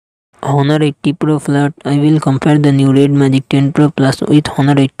Honor 80 Pro Flat. I will compare the new Red Magic 10 Pro Plus with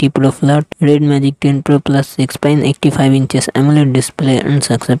Honor 80 Pro Flat. Red Magic 10 Pro Plus 6.85 inches AMOLED display and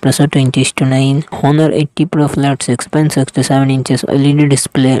success ratio 20:9. Honor 80 Pro Flat 6.67 inches LED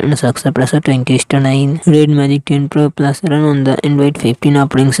display and success ratio 20:9. Red Magic 10 Pro Plus run on the Android 15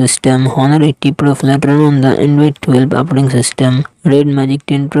 operating system. Honor 80 Pro Flat run on the Android 12 operating system. Red Magic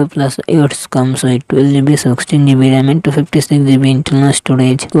 10 Pro Plus yours comes with 12GB 16GB RAM and 256GB internal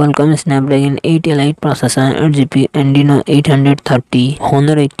storage. Qualcomm Snapdragon 8 Elite processor, 8GB Adreno 830.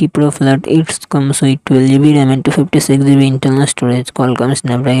 Honor 80 Pro Flat it comes with 12GB RAM and 256GB internal storage. Qualcomm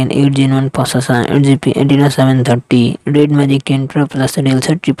Snapdragon 8 Gen 1 processor, 8GB Adreno 730. Red Magic 10 Pro Plus real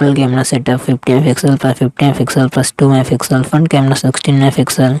set triple camera setup 50MP plus 50MP plus 2MP front camera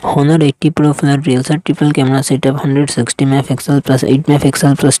 16MP. Honor 80 Pro Flat real set triple camera setup 160MP plus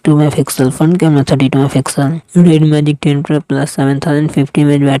 8MP plus 2MP front camera 32MP. Red Magic 10 Pro Plus 7050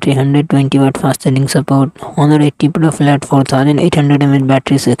 mAh battery 120W fast charging support. Honor 80 Pro Flat 4800 mAh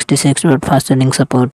battery 66W fast charging support.